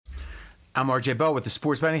I'm RJ Bell with the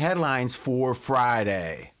sports betting headlines for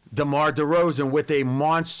Friday. DeMar DeRozan with a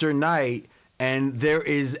monster night, and there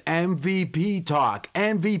is MVP talk.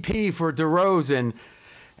 MVP for DeRozan.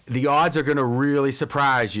 The odds are going to really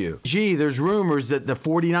surprise you. There's rumors that the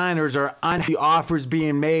 49ers are on the offers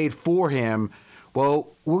being made for him. Well,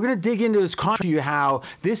 we're going to dig into his contract, how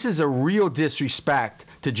this is a real disrespect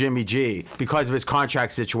to Jimmy G because of his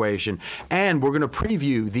contract situation. And we're going to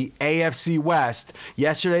preview the AFC West.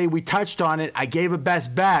 Yesterday we touched on it. I gave a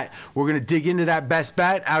best bet. We're going to dig into that best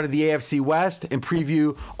bet out of the AFC West and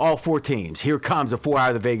preview all four teams. Here comes a 4 Hour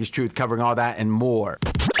of the Vegas Truth covering all that and more.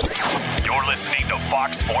 You're listening to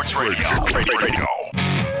Fox Sports Radio.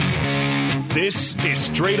 This is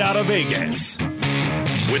Straight Out of Vegas.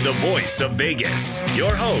 With the voice of Vegas,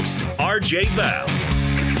 your host, RJ Bell.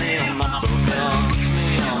 Give me a number, girl. Give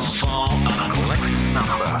me your phone. I collect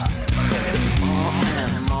numbers. More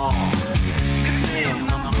and more. Give me a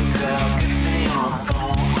number, girl. Give me your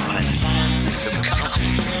phone. I'm a scientist of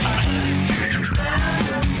counting. I tell you future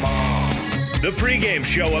more. The pregame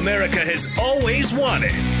show America has always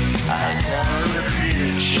wanted. I tell the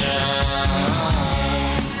future.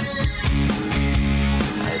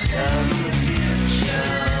 I tell the future.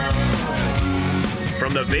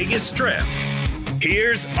 From the Vegas Strip,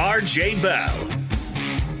 here's RJ Bell.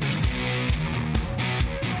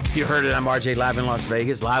 You heard it. I'm RJ live in Las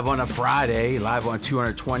Vegas, live on a Friday, live on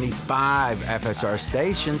 225 FSR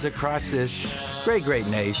stations across this great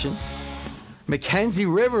nation. Mackenzie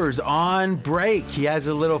Rivers on break. He has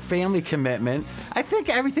a little family commitment. I think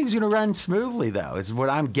everything's going to run smoothly, though, is what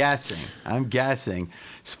I'm guessing.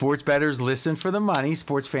 Sports bettors listen for the money.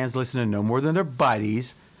 Sports fans listen to no more than their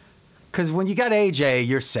buddies. Because when you got AJ,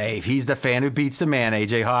 you're safe. He's the fan who beats the man,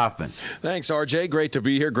 AJ Hoffman. Thanks, RJ. Great to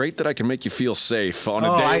be here. Great that I can make you feel safe on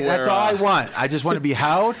a day where... That's all I want. I just want to be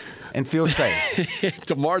held and feel safe.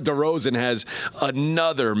 DeMar DeRozan has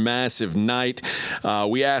another massive night.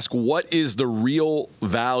 We ask, what is the real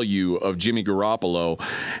value of Jimmy Garoppolo?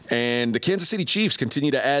 And the Kansas City Chiefs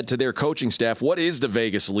continue to add to their coaching staff. What is the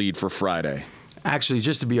Vegas lead for Friday? Actually,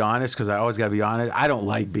 just to be honest, because I always got to be honest, I don't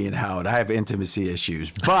like being held. I have intimacy issues.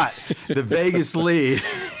 But the Vegas lead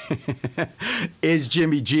is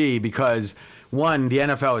Jimmy G because, one, the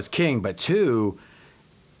NFL is king, but two,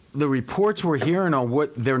 the reports we're hearing on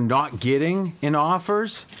what they're not getting in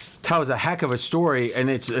offers tells a heck of a story, and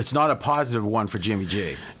it's not a positive one for Jimmy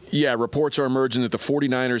G. Yeah, reports are emerging that the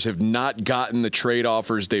 49ers have not gotten the trade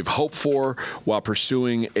offers they've hoped for while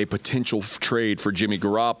pursuing a potential trade for Jimmy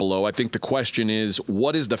Garoppolo. I think the question is,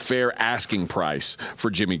 what is the fair asking price for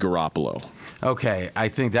Jimmy Garoppolo? Okay, I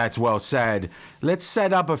think that's well said. Let's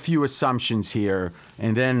set up a few assumptions here,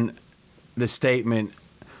 and then the statement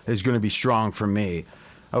is going to be strong for me.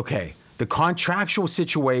 Okay, the contractual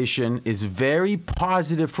situation is very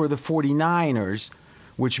positive for the 49ers,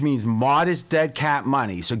 which means modest dead cap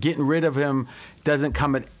money. So getting rid of him doesn't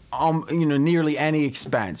come at nearly any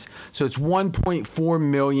expense. So it's $1.4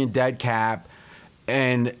 million dead cap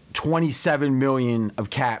and $27 million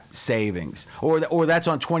of cap savings, or that's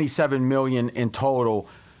on $27 million in total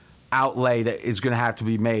outlay that is going to have to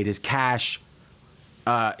be made as cash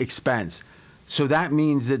expense. So that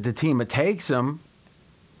means that the team that takes him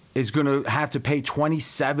is going to have to pay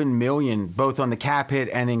 $27 million both on the cap hit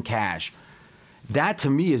and in cash. That, to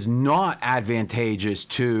me, is not advantageous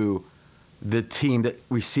to the team that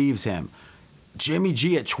receives him. Jimmy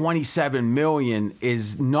G at $27 million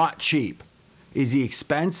is not cheap. Is he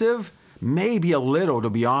expensive? Maybe a little, to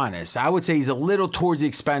be honest. I would say he's a little towards the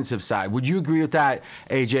expensive side. Would you agree with that,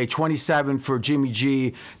 AJ? 27 for Jimmy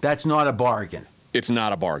G, that's not a bargain. It's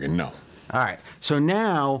not a bargain, no. All right. So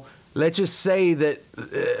now let's just say that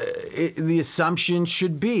the assumption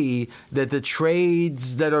should be that the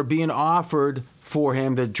trades that are being offered for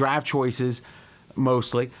him, the draft choices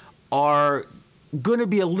mostly, are going to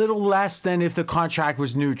be a little less than if the contract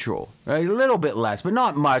was neutral. Right? A little bit less, but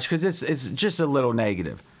not much because it's just a little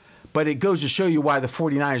negative. But it goes to show you why the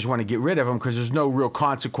 49ers want to get rid of him, because there's no real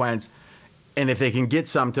consequence. And if they can get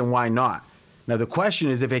something, why not? Now, the question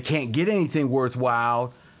is, if they can't get anything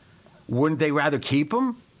worthwhile, wouldn't they rather keep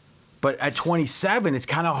him? But at 27, it's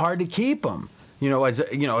kind of hard to keep him,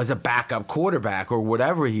 as a backup quarterback or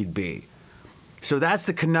whatever he'd be. So that's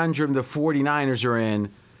the conundrum the 49ers are in,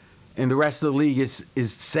 and the rest of the league is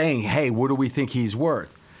saying, hey, what do we think he's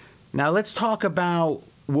worth? Now let's talk about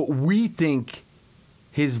what we think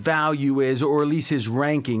his value is, or at least his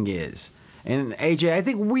ranking is. And AJ, I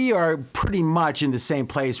think we are pretty much in the same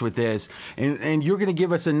place with this, and you're going to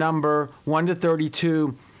give us a number, 1 to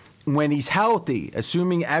 32, when he's healthy,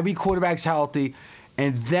 assuming every quarterback's healthy,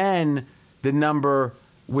 and then the number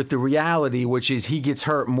with the reality, which is he gets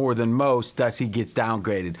hurt more than most, thus he gets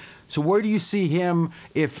downgraded. So where do you see him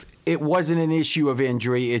if it wasn't an issue of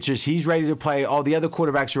injury? It's just he's ready to play. All the other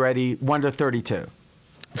quarterbacks are ready. 1 to 32.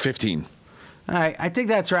 15. All right, I think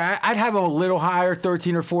that's right. I'd have him a little higher,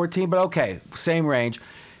 13 or 14, but okay, same range.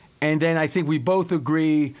 And then I think we both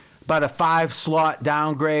agree about a 5-slot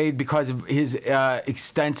downgrade because of his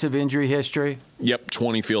extensive injury history. Yep,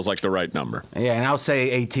 20 feels like the right number. Yeah, and I'll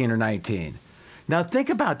say 18 or 19. Now think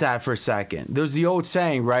about that for a second. There's the old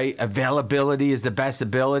saying, right? Availability is the best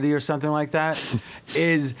ability or something like that.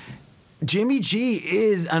 Is Jimmy G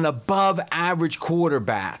is an above average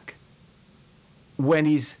quarterback when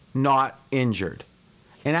he's not injured.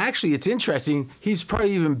 And actually, it's interesting. He's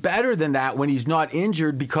probably even better than that when he's not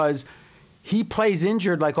injured because he plays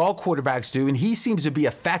injured like all quarterbacks do, and he seems to be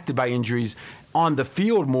affected by injuries on the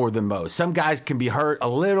field more than most. Some guys can be hurt a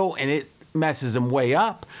little, and it messes them way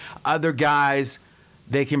up. Other guys,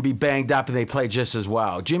 they can be banged up, and they play just as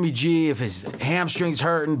well. Jimmy G, if his hamstring's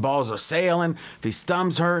hurting, balls are sailing, if his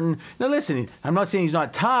thumb's hurting. Now, listen, I'm not saying he's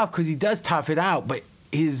not tough because he does tough it out, but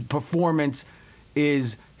his performance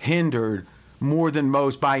is hindered more than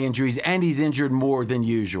most by injuries, and he's injured more than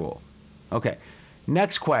usual. Okay,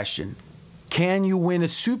 next question. Can you win a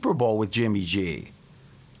Super Bowl with Jimmy G?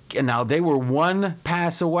 And now, they were one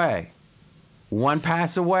pass away. One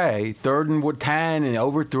pass away, 3rd and 10, and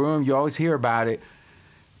overthrew him. You always hear about it.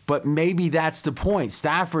 But maybe that's the point.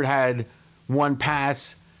 Stafford had one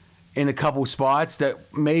pass in a couple spots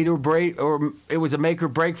that made or break, or it was a make or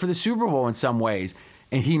break for the Super Bowl in some ways.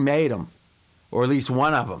 And he made them, or at least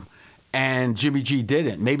one of them. And Jimmy G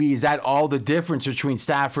didn't. Maybe is that all the difference between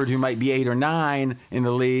Stafford, who might be 8 or 9 in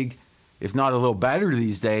the league, if not a little better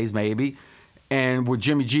these days, maybe, and with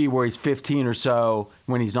Jimmy G, where he's 15 or so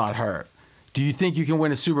when he's not hurt? Do you think you can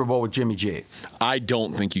win a Super Bowl with Jimmy G? I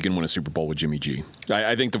don't think you can win a Super Bowl with Jimmy G.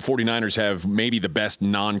 I think the 49ers have maybe the best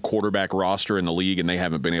non-quarterback roster in the league, and they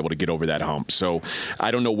haven't been able to get over that hump. So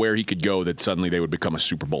I don't know where he could go that suddenly they would become a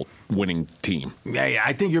Super Bowl winning team. Yeah,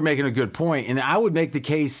 I think you're making a good point. And I would make the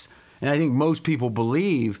case, and I think most people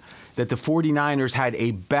believe, that the 49ers had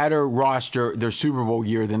a better roster their Super Bowl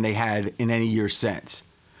year than they had in any year since.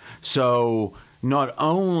 So not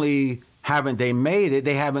only haven't they made it,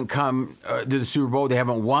 they haven't come to the Super Bowl, they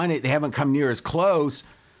haven't won it, they haven't come near as close.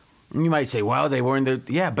 And you might say, well, they were in the –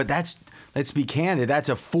 yeah, but that's – let's be candid. That's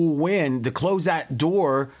a full win. To close that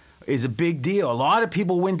door is a big deal. A lot of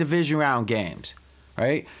people win division round games,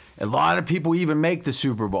 right? A lot of people even make the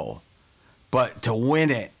Super Bowl. But to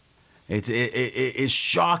win it, it's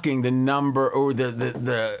shocking the number, or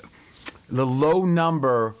the low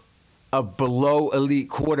number of below elite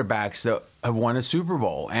quarterbacks that have won a Super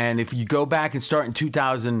Bowl. And if you go back and start in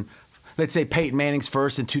 2000, let's say Peyton Manning's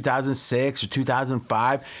first in 2006 or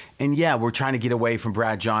 2005, and yeah, we're trying to get away from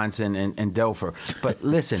Brad Johnson and Dilfer. But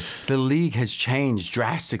listen, the league has changed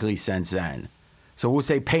drastically since then. So we'll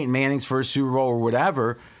say Peyton Manning's first Super Bowl or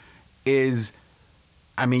whatever is,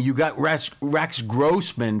 I mean, you got Rex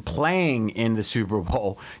Grossman playing in the Super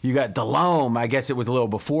Bowl. You got Delhomme. I guess it was a little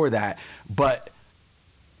before that. But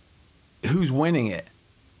who's winning it?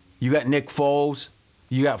 You got Nick Foles,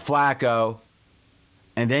 you got Flacco,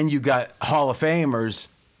 and then you got Hall of Famers,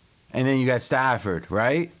 and then you got Stafford,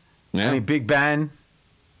 right? Yeah. I mean, Big Ben.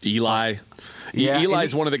 Eli. Yeah,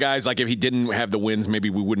 Eli's one of the guys, like, if he didn't have the wins,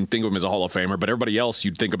 maybe we wouldn't think of him as a Hall of Famer. But everybody else,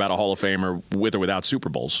 you'd think about a Hall of Famer with or without Super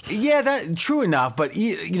Bowls. Yeah, that's true enough. But,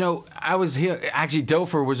 you know, I was here. Actually,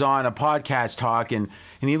 Dilfer was on a podcast talk, and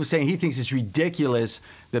he was saying he thinks it's ridiculous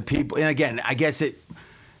that people – and, again, I guess it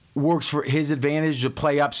works for his advantage to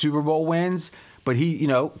play up Super Bowl wins. But he, you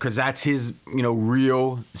know, because that's his, you know,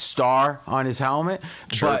 real star on his helmet.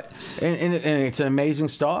 Sure. But and it's an amazing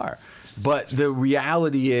star. But the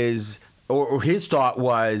reality is, or his thought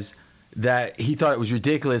was, that he thought it was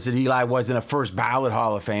ridiculous that Eli wasn't a first ballot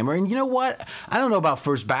Hall of Famer. And you know what? I don't know about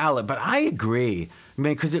first ballot, but I agree. I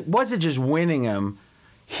mean, because it wasn't just winning them.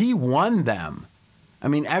 He won them. I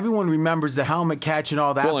mean, everyone remembers the helmet catch and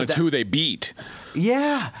all that. Well, it's who they beat.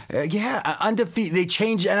 Yeah. Undefeated. They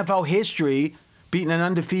changed NFL history, beating an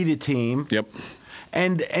undefeated team. Yep.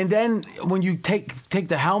 And then when you take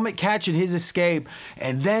the helmet catch and his escape,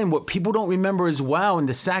 and then what people don't remember as well in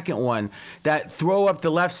the second one, that throw up the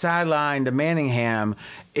left sideline to Manningham,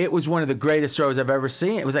 it was one of the greatest throws I've ever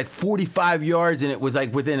seen. It was like 45 yards, and it was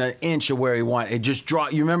like within an inch of where he wanted. It just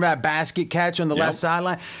dropped. You remember that basket catch on the left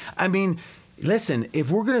sideline? I mean, listen, if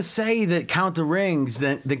we're going to say that count the rings,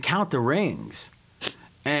 then count the rings.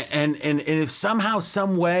 And if somehow,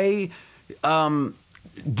 some way,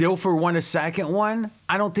 Dilfer won a second one,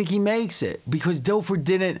 I don't think he makes it because Dilfer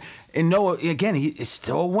didn't. And no, again, he is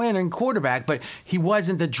still a winning quarterback, but he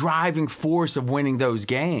wasn't the driving force of winning those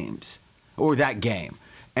games or that game.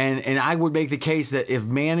 And I would make the case that if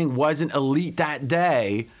Manning wasn't elite that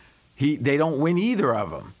day, they don't win either of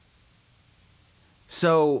them.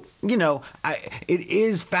 So, it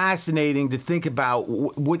is fascinating to think about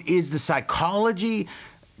what is the psychology,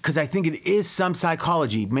 because I think it is some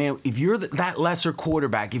psychology. Man, if you're that lesser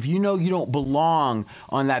quarterback, if you know you don't belong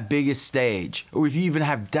on that biggest stage, or if you even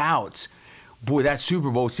have doubts, boy, that Super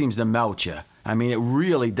Bowl seems to melt you. I mean, it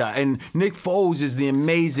really does. And Nick Foles is the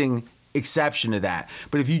amazing exception to that.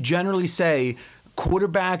 But if you generally say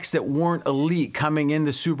quarterbacks that weren't elite coming in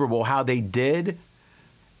the Super Bowl, how they did,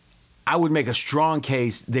 I would make a strong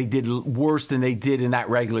case they did worse than they did in that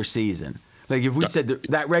regular season. Like if we said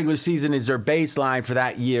that regular season is their baseline for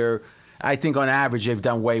that year, I think on average they've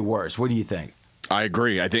done way worse. What do you think? I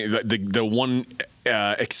agree. I think the one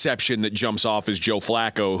exception that jumps off is Joe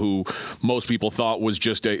Flacco, who most people thought was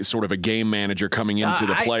just a sort of a game manager coming into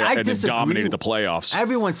the playoffs and then dominated the playoffs.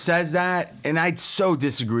 Everyone says that, and I so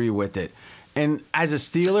disagree with it. And as a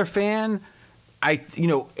Steeler fan, I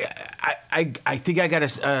think I got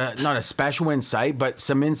not a special insight, but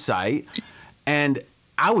some insight, and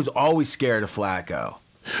I was always scared of Flacco.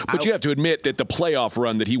 But you have to admit that the playoff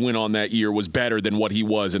run that he went on that year was better than what he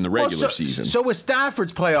was in the regular season. So was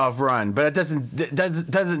Stafford's playoff run, but it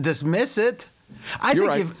doesn't dismiss it. I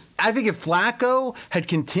think if Flacco had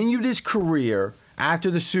continued his career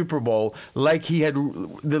after the Super Bowl like he had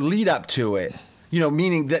the lead up to it,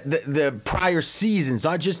 meaning that the prior seasons,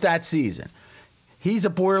 not just that season, he's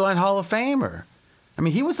a borderline Hall of Famer. I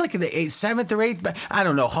mean, he was like in the 7th or 8th. I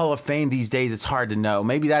don't know. Hall of Fame these days, it's hard to know.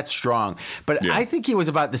 Maybe that's strong. But yeah. I think he was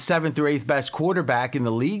about the 7th or 8th best quarterback in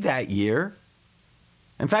the league that year.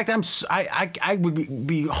 In fact, I would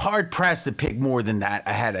be hard pressed to pick more than that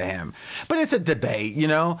ahead of him. But it's a debate,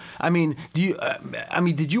 I mean,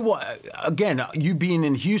 did you again? You being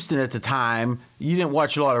in Houston at the time, you didn't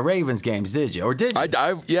watch a lot of Ravens games, did you? Or did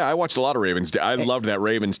you? I watched a lot of Ravens. I loved that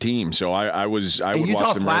Ravens team, so I would watch them regularly. You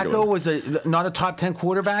thought Flacco was not a top 10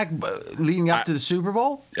 quarterback leading up to the Super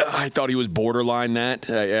Bowl? I thought he was borderline that.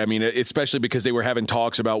 I mean, especially because they were having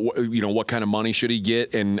talks about what kind of money should he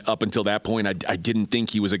get, and up until that point, I didn't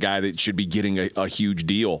think he was a guy that should be getting a huge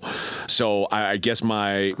deal. So I guess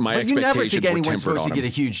my expectations were tempered on him. You never think anyone's supposed to get a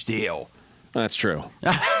huge deal. That's true.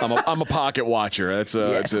 I'm a pocket watcher.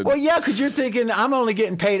 Well, yeah, because you're thinking I'm only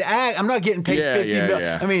getting paid. I'm not getting paid $50 million.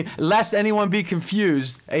 Yeah. I mean, lest anyone be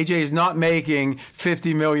confused, AJ is not making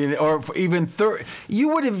 $50 million or even 30. You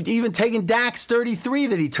would have even taken Dak's 33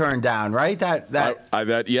 that he turned down, right?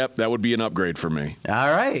 That would be an upgrade for me.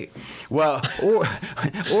 All right. Well,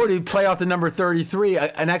 or to play off the number 33,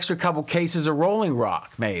 an extra couple cases of Rolling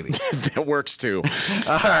Rock, maybe. That works too.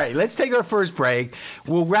 All right. Let's take our first break.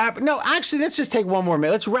 We'll wrap. No, actually. Let's just take one more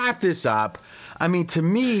minute. Let's wrap this up. I mean, to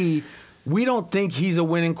me, we don't think he's a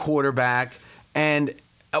winning quarterback, a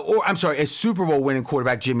Super Bowl winning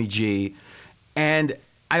quarterback, Jimmy G. And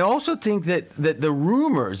I also think that the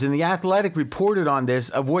rumors and The Athletic reported on this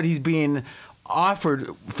of what he's being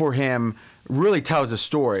offered for him really tells a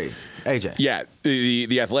story. AJ. Yeah,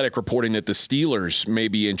 the Athletic reporting that the Steelers may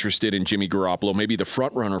be interested in Jimmy Garoppolo, maybe the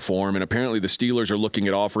front runner for him, and apparently the Steelers are looking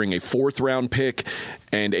at offering a 4th-round pick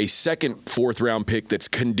and a second 4th-round pick that's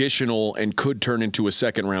conditional and could turn into a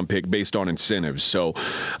 2nd-round pick based on incentives. So,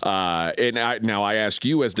 now I ask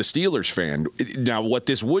you as the Steelers fan, now what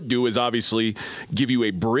this would do is obviously give you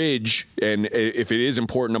a bridge, and if it is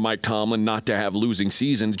important to Mike Tomlin not to have losing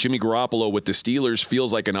seasons, Jimmy Garoppolo with the Steelers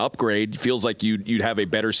feels like an upgrade, feels like you'd have a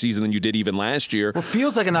better season than you did even last year. Well,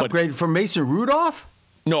 feels like an upgrade from Mason Rudolph?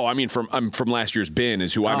 No, I mean from last year's Ben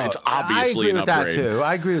is who it's obviously an upgrade.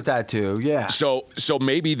 I agree with that too. Yeah. So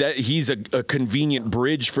maybe that he's a convenient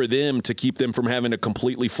bridge for them to keep them from having to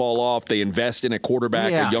completely fall off. They invest in a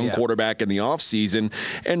quarterback, a young quarterback in the offseason.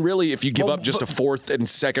 And really, if you give up just a 4th and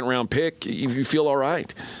 2nd round pick, you feel all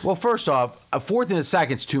right. Well, first off, a 4th and a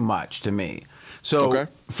 2nd is too much to me. So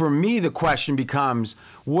for me, the question becomes,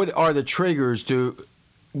 what are the triggers to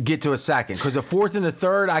get to a 2nd? Because a 4th and a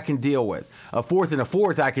 3rd I can deal with. A 4th and a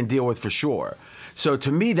 4th I can deal with for sure. So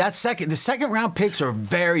to me, the 2nd round picks are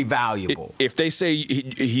very valuable. If they say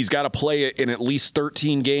he's got to play in at least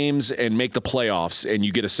 13 games and make the playoffs, and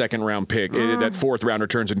you get a 2nd round pick, that 4th rounder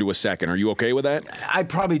turns into a 2nd. Are you okay with that? I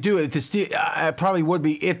probably do. I probably would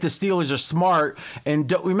be if the Steelers are smart.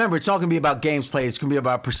 And remember, it's not going to be about games played. It's going to be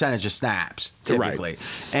about percentage of snaps, typically.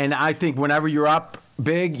 Right. And I think whenever you're up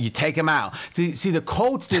big, you take him out. See, the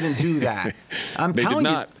Colts didn't do that. I'm They telling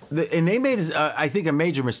did not. you, and they made, I think, a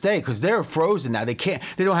major mistake because they're frozen now. They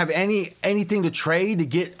don't have anything to trade to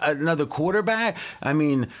get another quarterback. I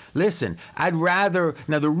mean, listen, I'd rather.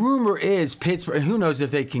 Now the rumor is Pittsburgh. Who knows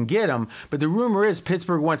if they can get him? But the rumor is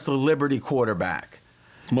Pittsburgh wants the Liberty quarterback.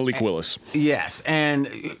 Malik Willis. Yes, and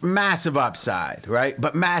massive upside, right?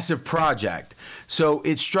 But massive project. So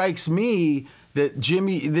it strikes me that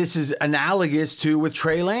this is analogous to with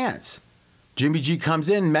Trey Lance. Jimmy G comes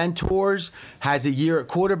in, mentors, has a year at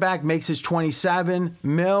quarterback, makes his $27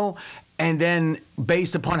 million, and then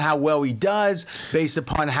based upon how well he does, based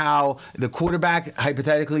upon how the quarterback,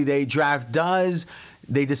 hypothetically, they draft does,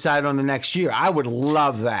 they decide on the next year. I would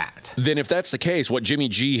love that. Then if that's the case, what Jimmy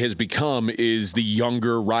G has become is the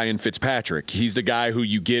younger Ryan Fitzpatrick. He's the guy who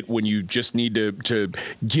you get when you just need to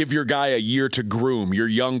give your guy a year to groom, your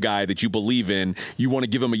young guy that you believe in. You want to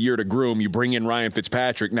give him a year to groom. You bring in Ryan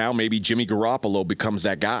Fitzpatrick. Now maybe Jimmy Garoppolo becomes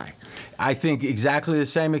that guy. I think exactly the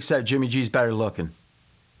same, except Jimmy G's better looking.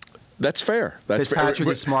 That's fair. Fitzpatrick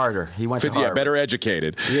is smarter. He went to Harvard. Yeah, better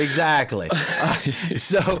educated. Exactly.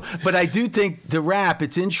 But I do think the wrap,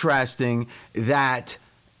 it's interesting that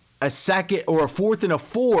a second or a fourth and a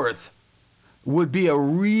fourth would be a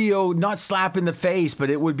real, not slap in the face, but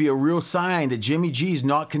it would be a real sign that Jimmy G's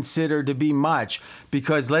not considered to be much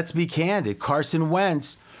because let's be candid, Carson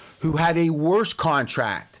Wentz, who had a worse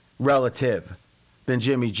contract relative than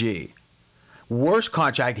Jimmy G, worst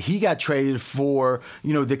contract, he got traded for,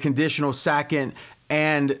 the conditional second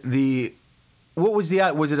and was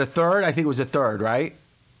it a third? I think it was a third, right?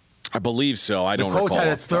 I believe so. I don't recall. The recall.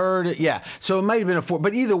 Colts had a third, yeah. So it might have been a fourth.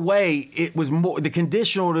 But either way, it was more, the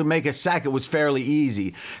conditional to make a second was fairly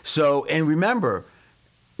easy. So, and remember,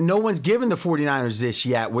 no one's given the 49ers this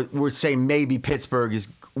yet. We're saying maybe Pittsburgh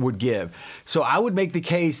would give. So I would make the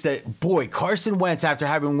case that, boy, Carson Wentz, after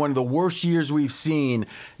having one of the worst years we've seen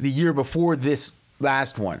the year before this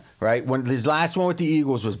last one, right? When his last one with the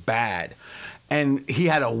Eagles was bad. And he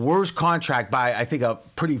had a worse contract by, I think,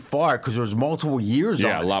 pretty far because there was multiple years on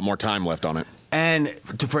it. Yeah, a lot more time left on it. And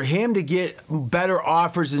for him to get better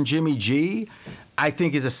offers than Jimmy G, I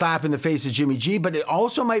think is a slap in the face of Jimmy G, but it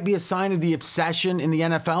also might be a sign of the obsession in the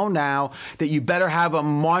NFL now that you better have a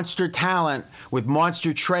monster talent with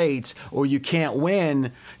monster traits or you can't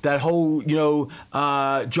win. That whole,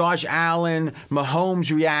 Josh Allen,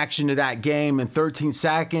 Mahomes reaction to that game in 13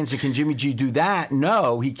 seconds. And can Jimmy G do that?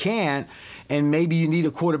 No, he can't. And maybe you need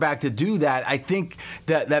a quarterback to do that. I think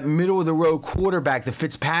that middle-of-the-road quarterback, the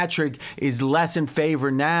Fitzpatrick, is less in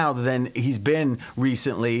favor now than he's been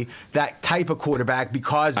recently, that type of quarterback,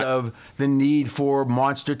 because of the need for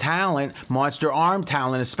monster talent, monster arm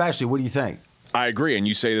talent especially. What do you think? I agree, and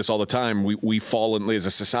you say this all the time. We fall in, as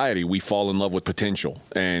a society, we fall in love with potential.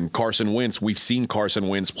 And Carson Wentz, we've seen Carson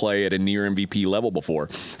Wentz play at a near MVP level before,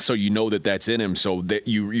 so you know that's in him. So that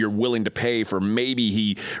you're willing to pay for maybe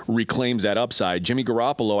he reclaims that upside. Jimmy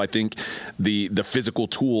Garoppolo, I think the physical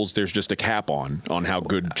tools, there's just a cap on how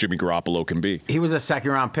good Jimmy Garoppolo can be. He was a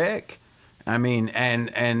second-round pick. I mean,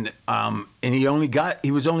 and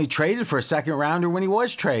he was only traded for a second rounder when he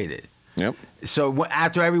was traded. Yep. So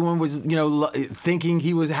after everyone was, thinking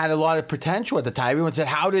he had a lot of potential at the time, everyone said,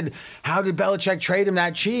 "How did Belichick trade him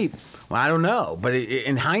that cheap?" Well, I don't know, but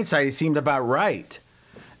in hindsight, it seemed about right.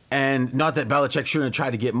 And not that Belichick shouldn't have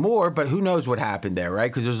tried to get more, but who knows what happened there,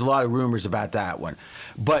 right? Because there's a lot of rumors about that one.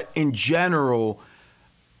 But in general,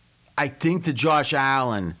 I think that Josh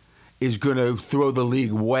Allen is going to throw the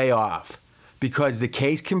league way off because the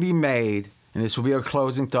case can be made, and this will be our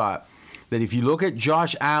closing thought, that if you look at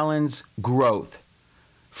Josh Allen's growth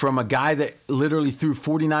from a guy that literally threw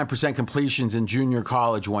 49% completions in junior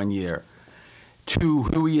college one year to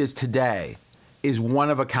who he is today is one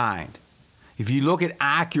of a kind. If you look at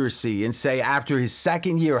accuracy and say after his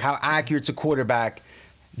second year, how accurate's a quarterback,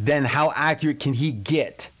 then how accurate can he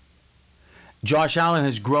get? Josh Allen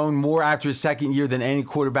has grown more after his second year than any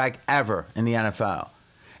quarterback ever in the NFL.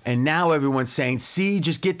 And now everyone's saying, see,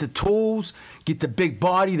 just get the tools, get the big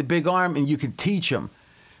body, the big arm, and you can teach him.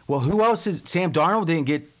 Well, who else is – Sam Darnold didn't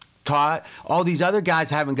get taught. All these other guys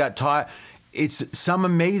haven't got taught. It's some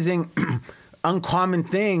amazing, uncommon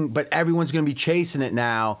thing, but everyone's going to be chasing it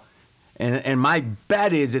now. And my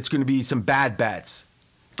bet is it's going to be some bad bets.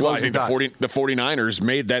 Well, I think the 49ers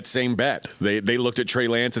made that same bet. They looked at Trey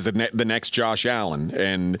Lance as the next Josh Allen,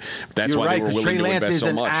 and that's why they were willing to invest so much. Trey Lance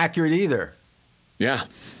isn't accurate either. Yeah.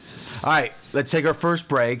 All right, let's take our first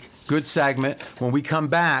break. Good segment. When we come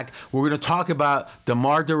back, we're going to talk about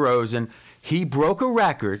DeMar DeRozan. He broke a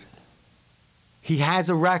record. He has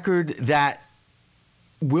a record that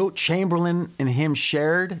Wilt Chamberlain and him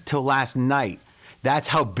shared till last night. That's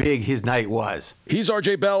how big his night was. He's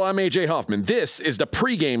RJ Bell. I'm AJ Hoffman. This is the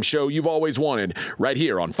pregame show you've always wanted right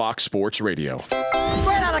here on Fox Sports Radio.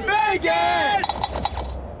 Straight out of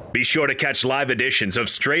Vegas! Be sure to catch live editions of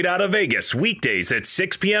Straight Outta Vegas weekdays at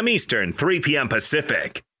 6 p.m. Eastern, 3 p.m.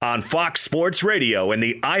 Pacific on Fox Sports Radio and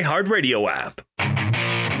the iHeartRadio app.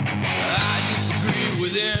 I disagree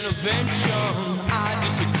with intervention. I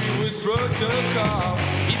disagree with protocol.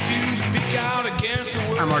 If you speak out against the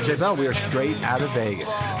word, I'm RJ Bell. We are Straight Outta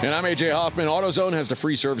Vegas. And I'm AJ Hoffman. AutoZone has the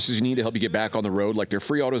free services you need to help you get back on the road, like their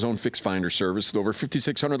free AutoZone Fix Finder service. With over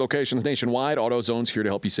 5,600 locations nationwide, AutoZone's here to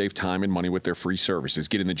help you save time and money with their free services.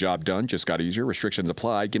 Getting the job done just got easier. Restrictions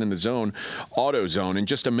apply. Get in the zone. AutoZone. In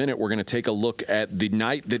just a minute, we're going to take a look at the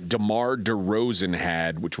night that DeMar DeRozan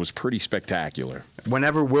had, which was pretty spectacular.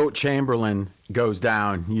 Whenever Wilt Chamberlain goes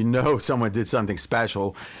down, you know someone did something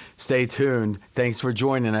special. Stay tuned. Thanks for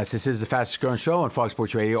joining us. This is the fastest growing show on Fox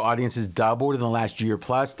Sports Radio. Audience has doubled in the last year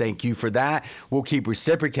plus. Thank you for that. We'll keep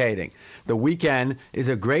reciprocating. The weekend is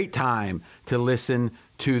a great time to listen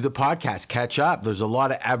to the podcast. Catch up. There's a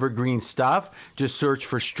lot of evergreen stuff. Just search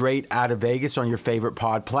for Straight Outta Vegas on your favorite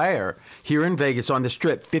pod player. Here in Vegas on the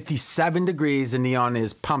Strip, 57 degrees and neon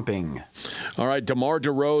is pumping. All right, DeMar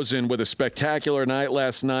DeRozan with a spectacular night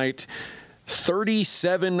last night.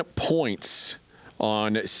 37 points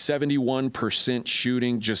on 71%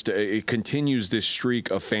 shooting. Just it continues this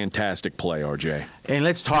streak of fantastic play, RJ. And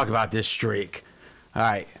let's talk about this streak. All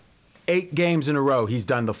right, 8 games in a row, he's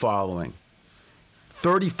done the following.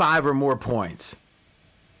 35 or more points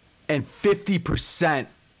and 50%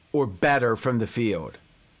 or better from the field.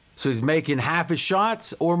 So he's making half his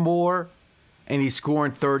shots or more, and he's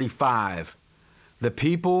scoring 35. The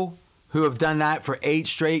people who have done that for 8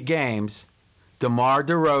 straight games, DeMar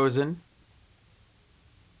DeRozan.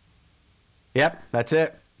 Yep, that's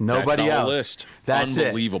it. Nobody That's else. the list. That's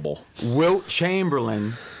Unbelievable. it. Wilt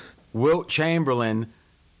Chamberlain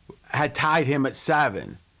had tied him at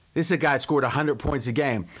 7. This is a guy that scored 100 points a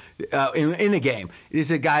game in a game. This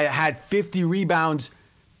is a guy that had 50 rebounds.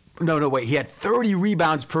 Wait. He had 30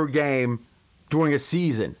 rebounds per game during a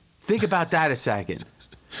season. Think about that a second.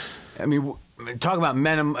 I mean, talk about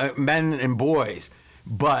men and boys,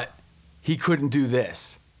 but he couldn't do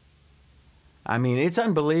this. I mean, it's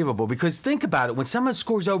unbelievable because think about it. When someone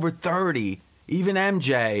scores over 30, even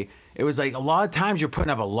MJ, it was like a lot of times you're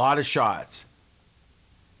putting up a lot of shots.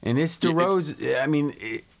 And this DeRozan, I mean,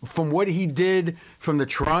 from what he did from the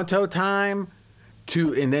Toronto time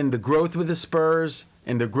and then the growth with the Spurs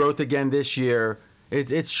and the growth again this year,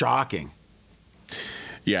 it's shocking.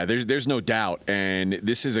 Yeah, there's no doubt. And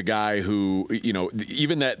this is a guy who, you know,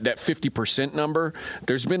 even that 50% number,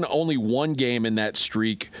 there's been only one game in that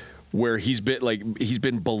streak where he's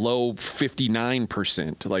been below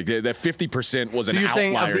 59%. Like that 50% was an outlier game. So you're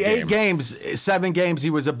saying of the 8 games, 7 games he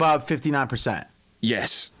was above 59%?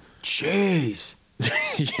 Yes. Jeez.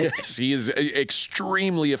 Yes, he is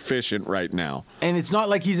extremely efficient right now. And it's not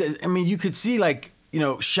like you could see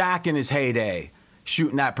Shaq in his heyday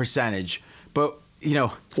shooting that percentage. But,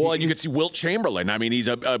 Well, and you could see Wilt Chamberlain. I mean, he's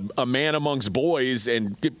a man amongst boys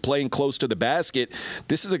and playing close to the basket.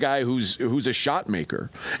 This is a guy who's a shot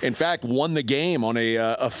maker. In fact, won the game on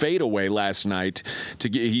a fadeaway last night.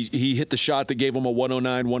 He hit the shot that gave him a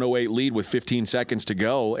 109-108 lead with 15 seconds to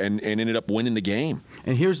go and ended up winning the game.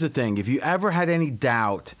 And here's the thing. If you ever had any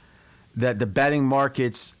doubt that the betting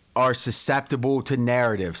markets are susceptible to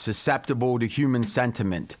narrative, susceptible to human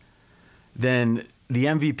sentiment, then the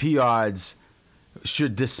MVP odds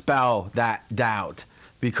should dispel that doubt,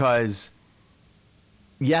 because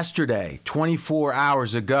yesterday, 24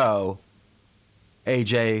 hours ago,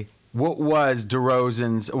 AJ, what were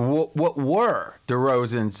DeRozan's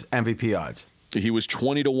MVP odds? He was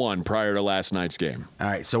 20-1 prior to last night's game. All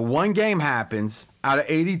right, so one game happens out of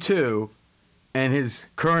 82, and his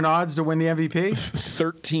current odds to win the MVP?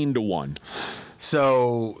 13-1.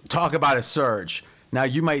 So talk about a surge. Now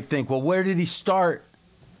you might think, well, where did he start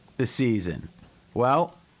the season?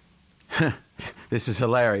 Well, this is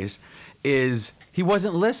hilarious, is he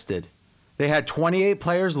wasn't listed. They had 28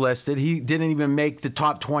 players listed. He didn't even make the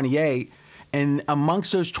top 28. And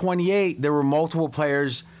amongst those 28, there were multiple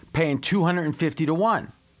players paying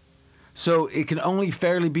 250-1. So it can only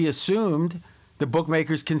fairly be assumed the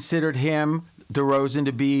bookmakers considered him, DeRozan,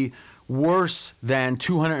 to be worse than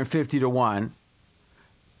 250-1.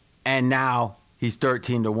 And now he's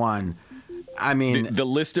 13-1. I mean, the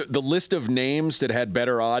list of names that had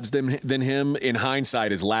better odds than him in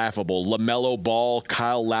hindsight is laughable. LaMelo Ball,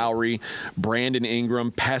 Kyle Lowry, Brandon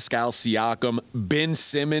Ingram, Pascal Siakam, Ben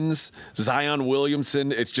Simmons, Zion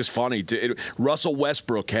Williamson. It's just funny. Russell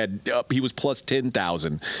Westbrook he was plus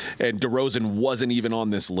 10,000, and DeRozan wasn't even on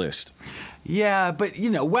this list. Yeah, but you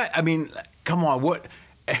know what? I mean, come on. What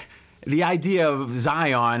the idea of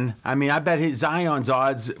Zion? I mean, I bet Zion's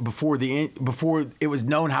odds before it was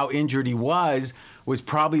known how injured he was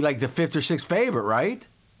probably like the 5th or 6th favorite, right?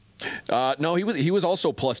 No, he was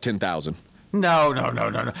also plus 10,000. No.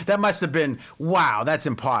 That must have been, wow, that's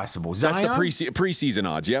impossible. Zion? That's the preseason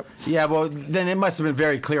odds, yep. Yeah, well, then it must have been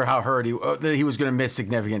very clear how hurt that he was going to miss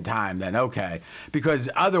significant time then. Okay. Because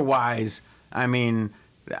otherwise, I mean,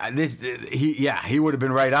 he would have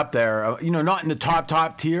been right up there. Not in the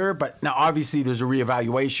top tier, but now obviously there's a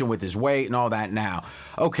reevaluation with his weight and all that now.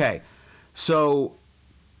 Okay. So,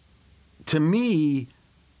 to me,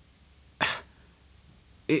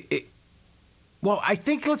 well, I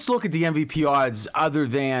think let's look at the MVP odds other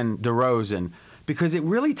than DeRozan, because it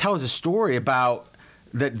really tells a story about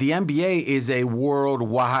that the NBA is a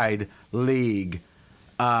worldwide league.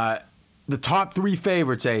 The top 3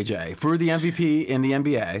 favorites, AJ, for the MVP in the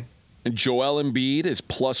NBA. Joel Embiid is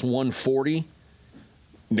plus 140.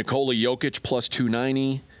 Nikola Jokic plus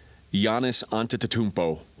 290. Giannis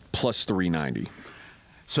Antetokounmpo plus 390.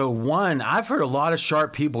 So, I've heard a lot of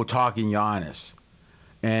sharp people talking Giannis.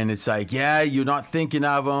 And it's like, yeah, you're not thinking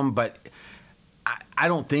of him, but I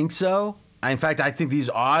don't think so. In fact, I think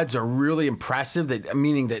these odds are really impressive,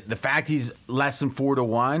 meaning that the fact he's less than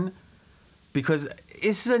 4-1, because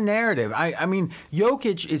this is a narrative. I mean,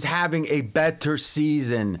 Jokic is having a better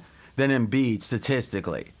season than Embiid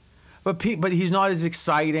statistically. But he's not as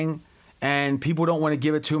exciting, and people don't want to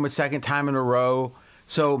give it to him a second time in a row.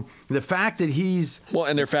 So the fact that he's... Well,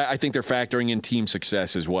 and I think they're factoring in team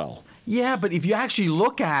success as well. Yeah, but if you actually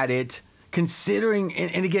look at it, considering,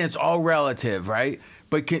 and again, it's all relative, right?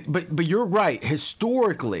 But you're right.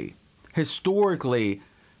 Historically,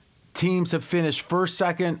 teams have finished first,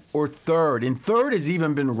 second, or third. And third has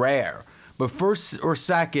even been rare. But first or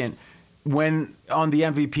second when on the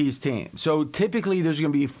MVP's team. So typically there's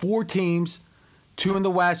going to be 4 teams, 2 in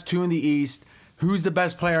the West, 2 in the East. Who's the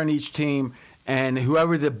best player on each team? And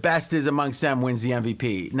whoever the best is amongst them wins the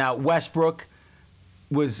MVP. Now, Westbrook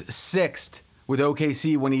was 6th with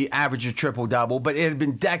OKC when he averaged a triple-double, but it had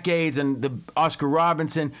been decades, and the Oscar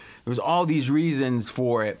Robertson, there was all these reasons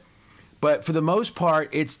for it. But for the most part,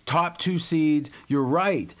 it's top 2 seeds. You're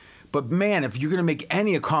right. But, man, if you're going to make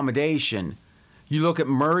any accommodation, you look at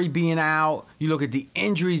Murray being out, you look at the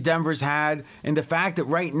injuries Denver's had, and the fact that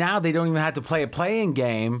right now they don't even have to play a play-in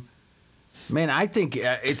game. Man, I think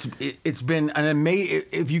it's been an amazing.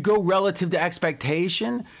 If you go relative to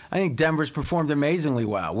expectation, I think Denver's performed amazingly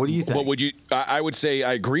well. What do you think? What would you? I would say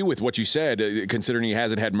I agree with what you said, considering he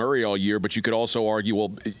hasn't had Murray all year. But you could also argue,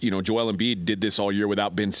 well, Joel Embiid did this all year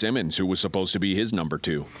without Ben Simmons, who was supposed to be his number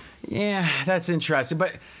 2. Yeah, that's interesting.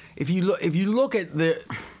 But if you look at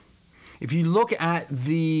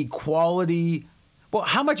the quality,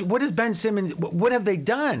 well, what has Ben Simmons? What have they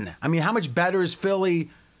done? I mean, how much better is Philly?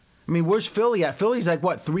 I mean, where's Philly at? Philly's like,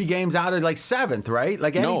 what, 3 games out of, like, 7th, right?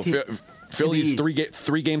 Like any team, Philly's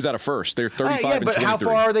 3 games out of 1st. They're 35 and 23. But how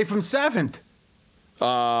far are they from 7th? What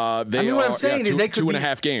I'm saying is they could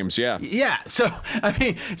 2.5 games, yeah. Yeah, so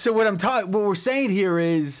what we're saying here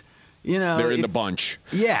is, they're in the bunch.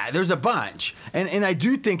 Yeah, there's a bunch. And I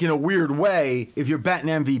do think in a weird way, if you're betting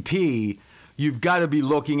MVP, you've got to be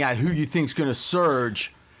looking at who you think's going to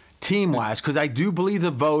surge team-wise, because I do believe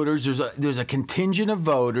the voters, there's a contingent of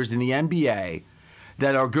voters in the NBA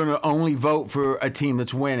that are going to only vote for a team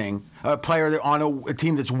that's winning, a player on a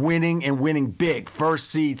team that's winning and winning big,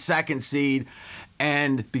 first seed, second seed,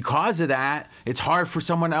 and because of that, it's hard for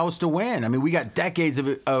someone else to win. I mean, we got decades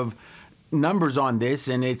of numbers on this,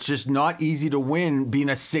 and it's just not easy to win being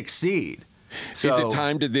a 6th seed. So, is it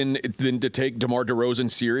time to then to take DeMar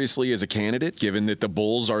DeRozan seriously as a candidate, given that the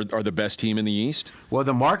Bulls are the best team in the East? Well,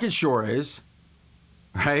 the market sure is,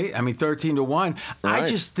 right? I mean, 13-1. Right. I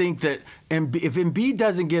just think that if Embiid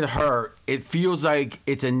doesn't get hurt, it feels like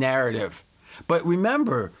it's a narrative. But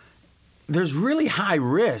remember, there's really high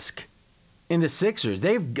risk in the Sixers.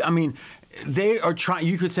 They are trying.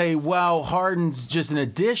 You could say, well, Harden's just an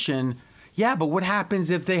addition. Yeah, but what happens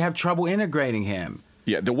if they have trouble integrating him?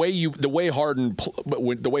 Yeah, the way Harden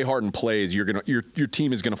plays, your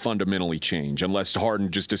team is going to fundamentally change unless Harden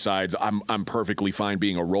just decides I'm perfectly fine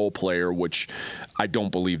being a role player, which I don't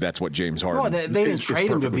believe that's what James Harden. Well, they didn't trade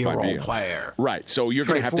him to be a role player, right? So you're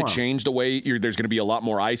going to have to change the way. There's going to be a lot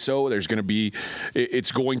more ISO. It's going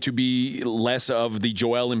to be less of the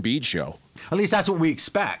Joel Embiid show. At least that's what we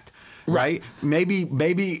expect, right?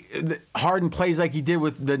 Maybe Harden plays like he did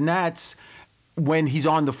with the Nets. when he's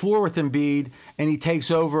on the floor with Embiid and he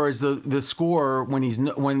takes over as the scorer when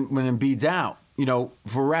Embiid's out,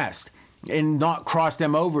 for rest, and not cross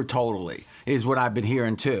them over totally is what I've been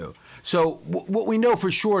hearing too. So what we know for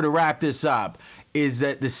sure to wrap this up is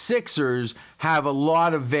that the Sixers have a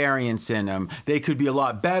lot of variance in them. They could be a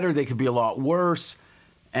lot better. They could be a lot worse.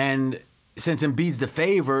 And since Embiid's the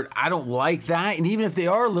favorite, I don't like that. And even if they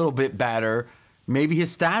are a little bit better, maybe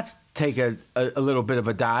his stats take a little bit of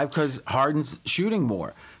a dive because Harden's shooting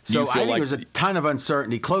more. So I think there's a ton of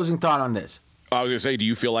uncertainty. Closing thought on this. I was going to say, do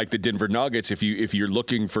you feel like the Denver Nuggets, if you're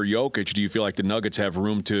looking for Jokic, do you feel like the Nuggets have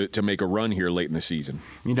room to make a run here late in the season?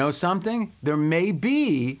 You know something? There may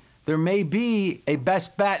be a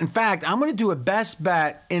best bet. In fact, I'm going to do a best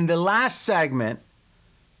bet in the last segment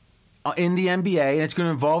in the NBA, and it's going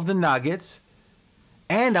to involve the Nuggets.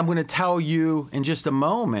 And I'm going to tell you in just a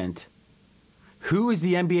moment who is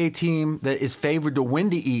the NBA team that is favored to win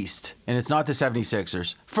the East, and it's not the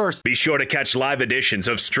 76ers. First, be sure to catch live editions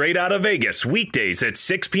of Straight Outta Vegas weekdays at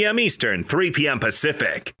 6 p.m. Eastern, 3 p.m.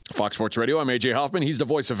 Pacific. Fox Sports Radio, I'm AJ Hoffman. He's the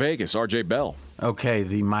voice of Vegas, RJ Bell. Okay,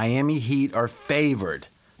 the Miami Heat are favored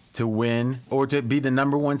to win or to be the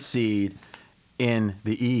number one seed in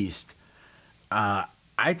the East. I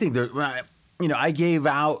think I gave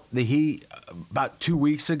out the Heat about 2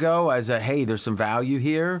 weeks ago as hey, there's some value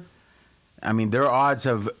here. I mean, their odds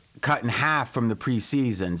have cut in half from the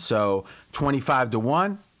preseason, so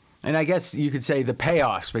 25-1. And I guess you could say the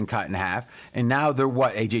payoff's been cut in half. And now they're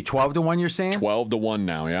what, AJ, 12-1 you're saying? 12-1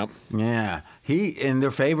 now, yeah. Yeah. And they're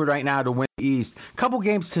favored right now to win the East. Couple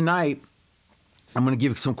games tonight I'm going to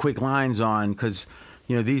give some quick lines on because,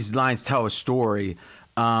 these lines tell a story.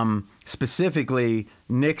 Specifically,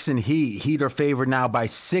 Knicks and Heat. Heat are favored now by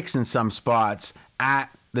 6 in some spots at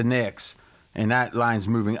the Knicks. And that line's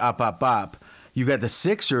moving up. You got the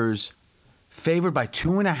Sixers favored by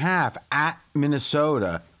 2.5 at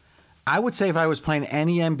Minnesota. I would say if I was playing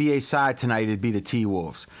any NBA side tonight, it'd be the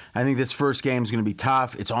T-Wolves. I think this first game is going to be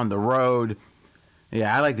tough. It's on the road.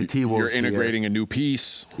 Yeah, I like the T-Wolves. You're integrating a new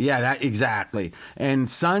piece. Yeah, exactly. And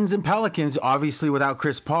Suns and Pelicans, obviously without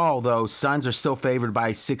Chris Paul, though, Suns are still favored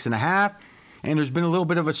by 6.5. And there's been a little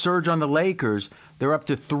bit of a surge on the Lakers. They're up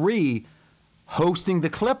to 3 hosting the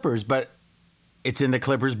Clippers, but it's in the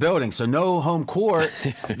Clippers building, so no home court,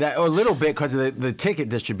 or a little bit because of the ticket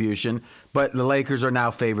distribution, but the Lakers are now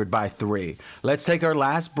favored by 3. Let's take our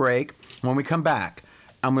last break. When we come back,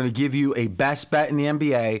 I'm going to give you a best bet in the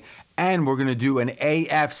NBA, and we're going to do an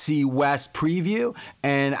AFC West preview,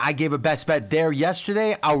 and I gave a best bet there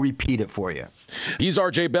yesterday. I'll repeat it for you. He's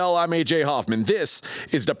RJ Bell. I'm AJ Hoffman. This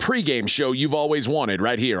is the pregame show you've always wanted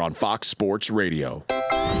right here on Fox Sports Radio.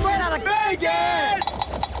 Straight out of Vegas!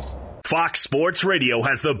 Fox Sports Radio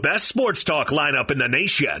has the best sports talk lineup in the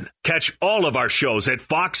nation. Catch all of our shows at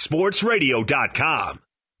foxsportsradio.com.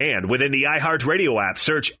 And within the iHeartRadio app,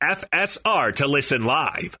 search FSR to listen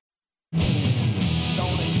live.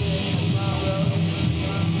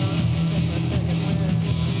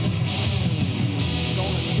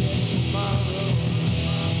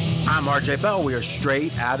 I'm RJ Bell. We are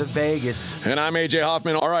straight out of Vegas. And I'm AJ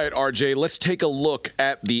Hoffman. All right, RJ, let's take a look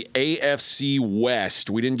at the AFC West.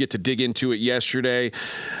 We didn't get to dig into it yesterday.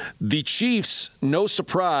 The Chiefs, no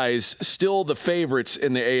surprise, still the favorites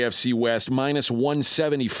in the AFC West, minus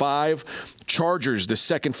 175. Chargers, the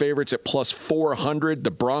second favorites at plus 400.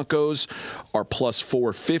 The Broncos are plus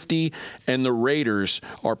 450. And the Raiders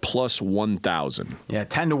are plus 1,000. Yeah,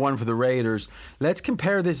 10-1 for the Raiders. Let's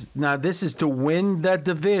compare this. Now, this is to win the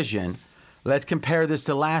division. Let's compare this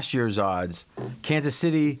to last year's odds. Kansas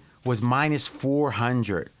City was minus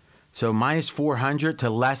 400. So minus 400 to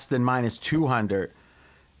less than minus 200.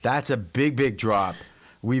 That's a big, big drop.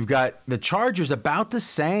 We've got the Chargers about the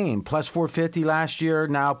same, plus 450 last year,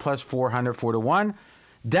 now plus 400, 4-1.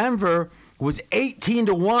 Denver was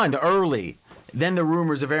 18-1 early. Then the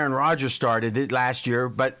rumors of Aaron Rodgers started last year,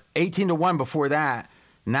 but 18-1 before that.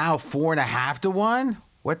 Now 4.5-1.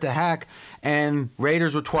 What the heck? And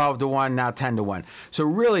Raiders were 12-1, now 10-1. So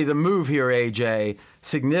really the move here, AJ,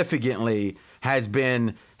 significantly has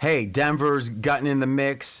been, hey, Denver's gotten in the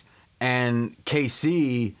mix, and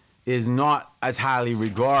KC is not as highly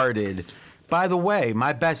regarded. By the way,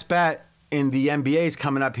 my best bet in the NBA is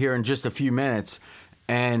coming up here in just a few minutes,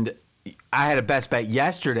 and I had a best bet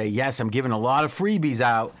yesterday. Yes, I'm giving a lot of freebies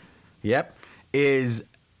out. Yep.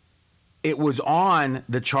 It was on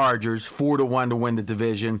the Chargers, 4-1 to win the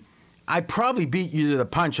division. I probably beat you to the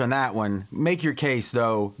punch on that one. Make your case,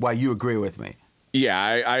 though, why you agree with me. Yeah,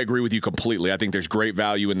 I agree with you completely. I think there's great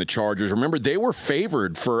value in the Chargers. Remember, they were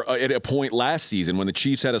favored at a point last season when the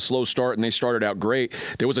Chiefs had a slow start and they started out great.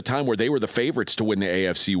 There was a time where they were the favorites to win the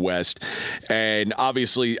AFC West. And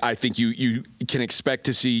obviously, I think you can expect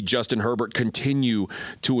to see Justin Herbert continue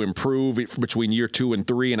to improve between year 2 and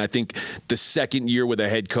 3. And I think the second year with a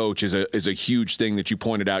head coach is a huge thing that you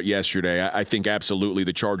pointed out yesterday. I think absolutely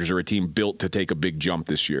the Chargers are a team built to take a big jump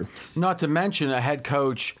this year. Not to mention a head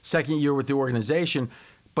coach, second year with the organization,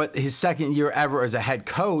 but his second year ever as a head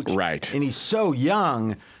coach. Right. And he's so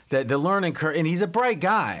young that the learning curve, and he's a bright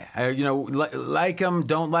guy. Like him,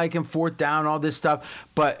 don't like him, fourth down, all this stuff.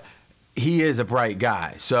 But he is a bright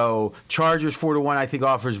guy. So Chargers 4-1, I think,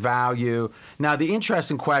 offers value. Now, the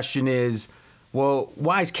interesting question is, well,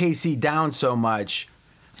 why is KC down so much?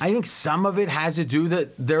 I think some of it has to do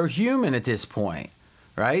that they're human at this point,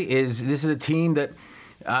 right? This is a team that,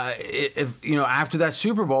 after that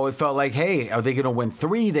Super Bowl, it felt like, hey, are they going to win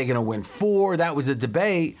 3? Are they going to win 4? That was a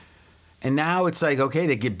debate. And now it's like, okay,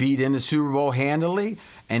 they get beat in the Super Bowl handily,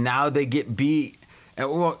 and now they get beat.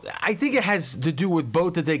 Well, I think it has to do with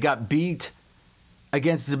both that they got beat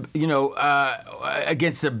against the Bengals,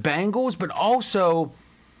 but also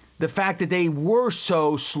the fact that they were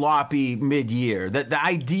so sloppy mid-year, that the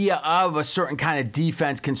idea of a certain kind of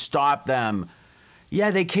defense can stop them.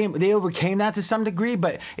 Yeah, they overcame that to some degree,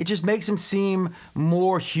 but it just makes them seem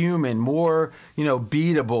more human, more,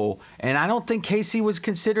 beatable. And I don't think KC was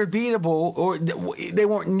considered beatable, or they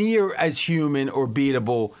weren't near as human or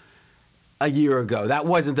beatable a year ago. That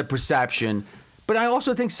wasn't the perception. But I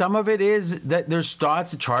also think some of it is that there's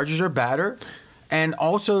thoughts the Chargers are better, and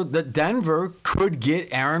also that Denver could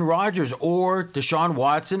get Aaron Rodgers or Deshaun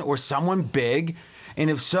Watson or someone big. And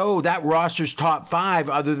if so, that roster's top 5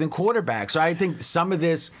 other than quarterback. So I think some of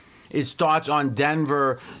this is thoughts on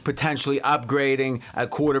Denver potentially upgrading a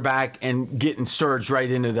quarterback and getting surged right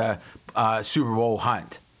into the Super Bowl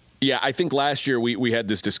hunt. Yeah, I think last year we had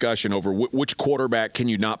this discussion over which quarterback can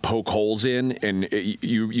you not poke holes in, and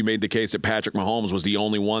you made the case that Patrick Mahomes was the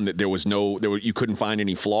only one that you couldn't find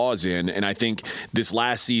any flaws in, and I think this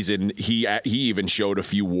last season he even showed a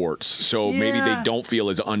few warts. So maybe they don't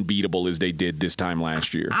feel as unbeatable as they did this time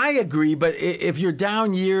last year. I agree, but if you're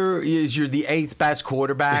down year, you're the 8th best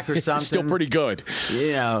quarterback or something. Still pretty good.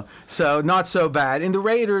 So not so bad. And the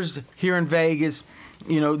Raiders here in Vegas,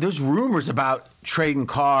 there's rumors about trading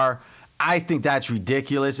Carr. I think that's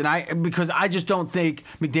ridiculous, because I just don't think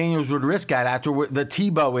McDaniels would risk that after the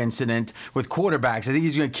Tebow incident with quarterbacks. I think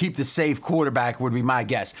he's going to keep the safe quarterback, would be my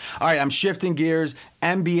guess. All right, I'm shifting gears.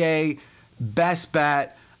 NBA, best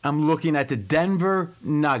bet. I'm looking at the Denver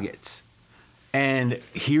Nuggets. And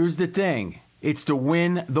here's the thing. It's to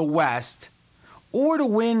win the West or to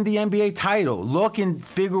win the NBA title. Look and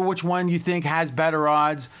figure which one you think has better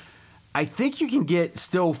odds. I think you can get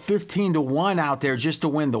still 15-1 out there just to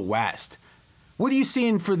win the West. What are you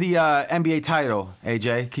seeing for the NBA title,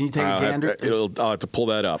 AJ? Can you take a gander? I'll have to pull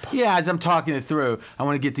that up. Yeah, as I'm talking it through, I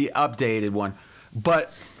want to get the updated one.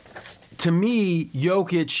 But to me,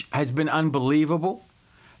 Jokic has been unbelievable.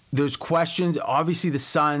 There's questions. Obviously, the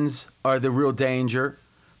Suns are the real danger.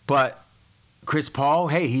 But Chris Paul,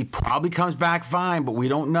 hey, he probably comes back fine, but we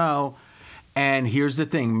don't know. And here's the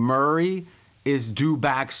thing. Murray is due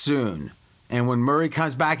back soon. And when Murray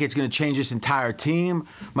comes back, it's going to change this entire team.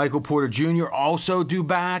 Michael Porter Jr. also due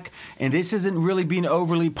back. And this isn't really being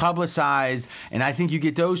overly publicized. And I think you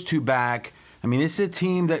get those two back. I mean, this is a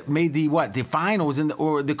team that made the finals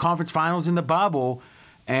or the conference finals in the bubble.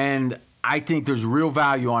 And I think there's real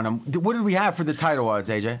value on them. What did we have for the title odds,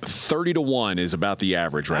 AJ? 30-1 is about the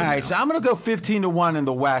average right now. All right, so I'm going to go 15-1 in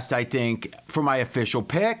the West, I think, for my official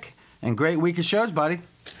pick. And great week of shows, buddy.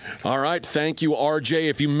 All right. Thank you, RJ.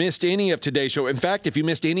 If you missed any of today's show, in fact, if you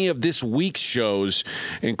missed any of this week's shows,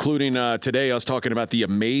 including today, I was talking about the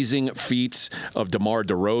amazing feats of DeMar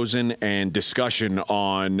DeRozan and discussion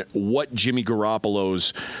on what Jimmy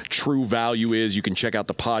Garoppolo's true value is. You can check out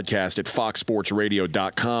the podcast at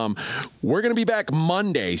foxsportsradio.com. We're going to be back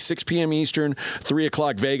Monday, 6 p.m. Eastern, 3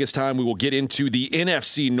 o'clock Vegas time. We will get into the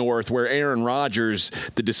NFC North, where Aaron Rodgers,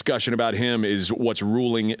 the discussion about him is what's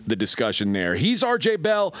ruling the discussion there. He's RJ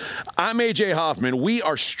Bell. I'm AJ Hoffman. We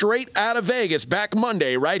are straight out of Vegas, back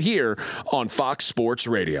Monday right here on Fox Sports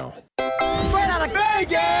Radio. Straight out of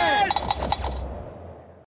Vegas!